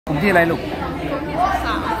ลุ่มที่อะไรลูก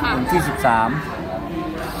13 ค่ะกลุ่มที่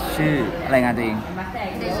13ชื่อรายงานตัวเอง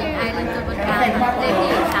เด็กหญิงไอรินจุบุญการเลข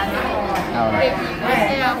ที่30เอาเด็กหญิงวิ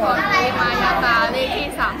ทยาพรมายาตาเลขที่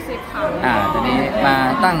30ค่ะตอนนี้มา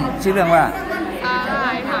ตั้งชื่อเรื่องว่าสาหร่า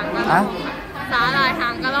ยหางกระรอกสาหร่ายหา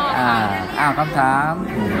งกระรอกคำถาม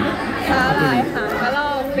สาหร่ายหางกระรอ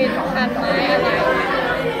กเป็นพันไม้อะไร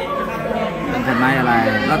เป็นพันไม้อะไร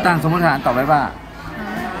เราตั้งสมมติฐานตอบไว้ว่า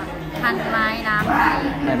พันไม้น้ำไทย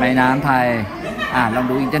พันไม้น้ำไทยลอง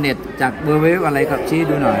ดูอินเทอร์เน็ตจากเบอร์เว็บอะไรกับชี้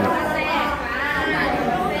ดูหน่อย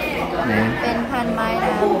เป็นพันไม้น้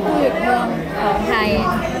ำพืชเมืองของไทย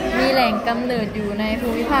มีแหล่งกำเนิดอยู่ในภู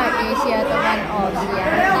มิภาคเอเชียตะวันออกเฉียง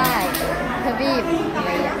ใต้ทวีป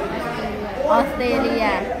ออสเตรเลีย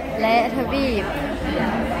และทวีป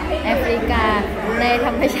แอฟริกาในธ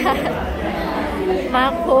รรมชาติมั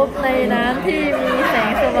กพบในน้ำที่มีแส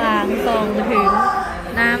งสว่างส่องถึง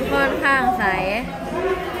น้ำค่อนข้างใส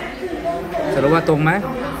สรุปว่าตรงไหม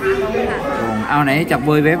ตรงเอาไหนจากเ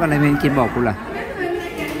ว็บอะไรเมนกินบอกคุณล่ะ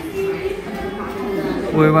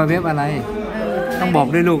เว็บอะไรต้องบอก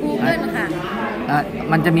ด้วยลูก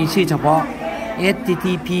มันจะมีชื่อเฉพาะ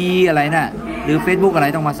http อะไรน่ะหรือ Facebook อะไร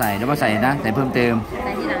ต้องมาใส่แล้วมาใส่นะใส่เพิ่มเติม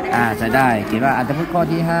ใส่ได้เขียนว่าอันตรข้อ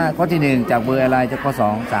ที่5ข้อที่1จากเบอร์อะไรจากข้อ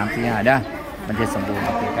2 3 4 5ได้มันจะสมบูรณ์โ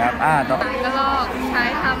อเคครับต่อไปกระรอกใช้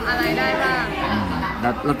ทำอะไรได้บ้าง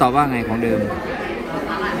เราตอบว่าไงของเดิม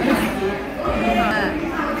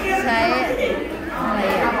ใช้อะไร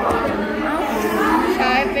ใ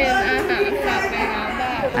ช้เป็นอาหารสัตว์ในน้ำได้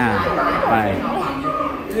ไป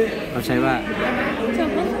เราใช้ว่า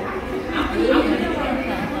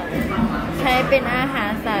ใช้เป็นอาหา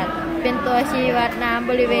รสัตว์เป็นตัวชี้วัดน้ำ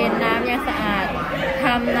บริเวณน้ำยังสะอาดท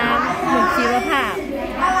ำน้ำหมึกชีวภาพ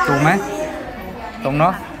ตรงไหมตรงเนา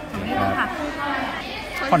ะ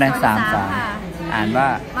ข้อไหน3อ่านว่า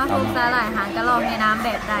มาพบสาหร่ายหางกระรอกในน้ำแบ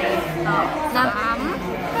บใดตอบน้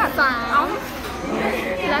ำข้อ3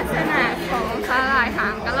ลักษณะของสาหร่ายหา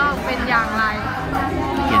งกระรอกเป็นอย่างไร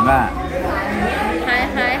เขียนว่าค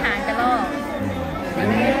ล้ายหางกระรอก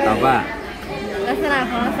ตอบว่าลักษณะ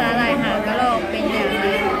ของสาหร่ายหางกระรอกเป็นอย่างไร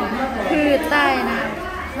พืชใต้น้ำ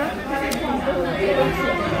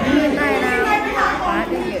พืชใต้น้ำ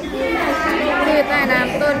พืชใต้น้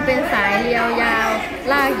ำต้นเป็นสายเรียวยาว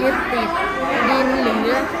รากยึดติดดินหรือ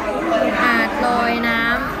อาจลอยน้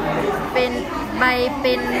ำเป็นใ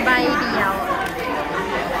บเดี่ยว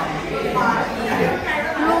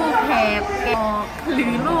ลูกแถบแกะออกหรื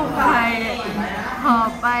อลูกใบห่อ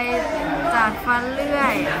ไปจากฟันเลื่อ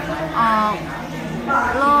ยออก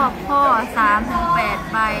รอบข้อ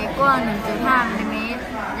 3-8 ใบกว้าง 1.5 มิลลิเมตร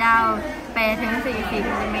ยาว 8-40 มิล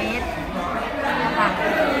ลิเมตร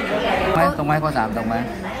ตรงไหมข้อ3ตรงไหม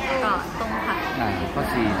ก็ตรงค่ะข้อ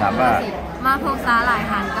4ถามว่ามาพบสาหร่าย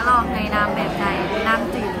หางกระรอกในน้ำแบบใดน้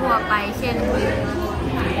ำจืดทั่วไปเช่น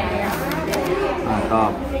ตอ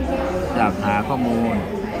บจากหาข้อมูล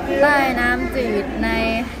ใต้น้ำจืดใน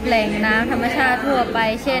แหล่งน้ำธรรมชาติทั่วไป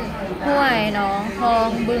เช่นห้วยหนองคลอง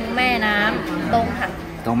บึงแม่น้ำตรงค่ะ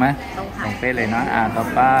ตรงไหมตรงเป๊ะเลยนะต่อ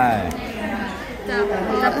ไป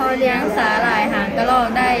จะพอเลี้ยงสาหร่ายหางกระรอก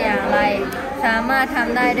ได้อย่างไรสามารถท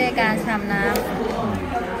ำได้ด้วยการชำน้ำ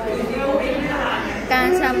การ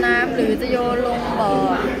ชำน้ำหรือจะโยนลงบ่อ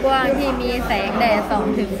กว้างที่มีแสงแดดส่อง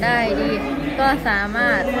ถึงได้ดีก็สาม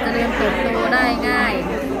ารถเจริญเติบโตได้ง่าย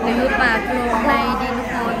หรือปากลงในดิน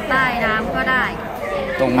โคลนใต้น้ำก็ได้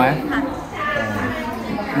ตรงไหม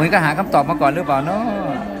มือก็หาคำตอบมาก่อนหรือเปล่าเนาะ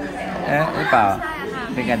หรือเปล่า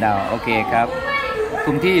เป็นการเดาโอเคครับก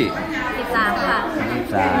ลุ่มที่13ค่ะ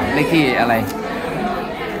13เลขที่อะไร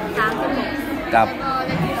36กับเ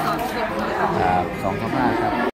ลขที่210ครับ2 5ครับ